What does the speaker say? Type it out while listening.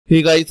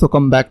Hey guys,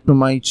 welcome back to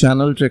my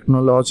channel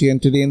Technology, and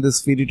today in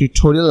this video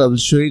tutorial I will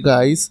show you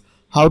guys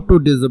how to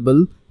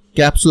disable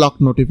caps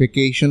lock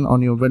notification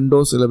on your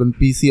Windows 11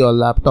 PC or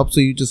laptop. So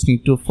you just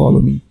need to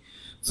follow me.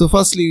 So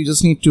firstly, you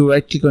just need to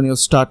right click on your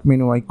start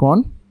menu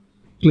icon,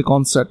 click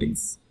on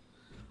settings.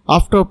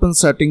 After open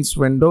settings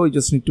window, you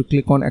just need to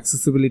click on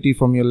accessibility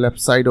from your left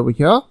side over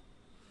here.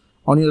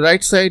 On your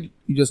right side,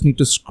 you just need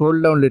to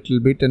scroll down a little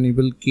bit and you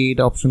will get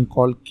an option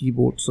called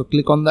keyboard. So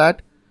click on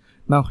that.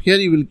 Now here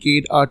you will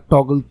get our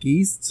toggle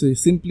keys. So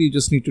simply you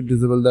just need to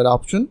disable that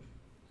option.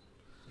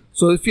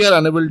 So if you are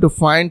unable to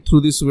find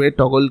through this way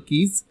toggle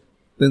keys,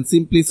 then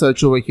simply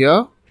search over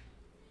here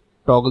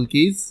toggle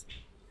keys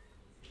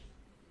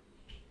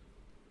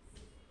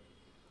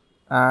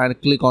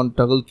and click on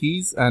toggle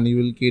keys and you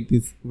will get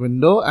this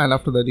window, and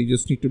after that you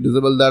just need to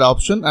disable that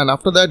option, and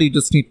after that you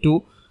just need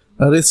to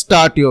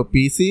restart your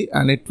PC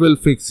and it will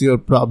fix your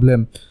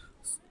problem.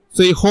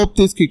 So I hope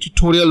this quick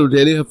tutorial will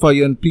really help for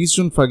you, and please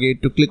don't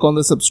forget to click on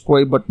the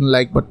subscribe button,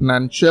 like button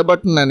and share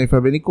button, and if you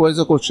have any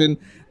question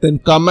then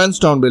comments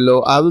down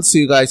below. I will see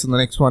you guys in the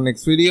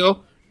next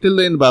video. Till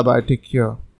then, bye bye, take care.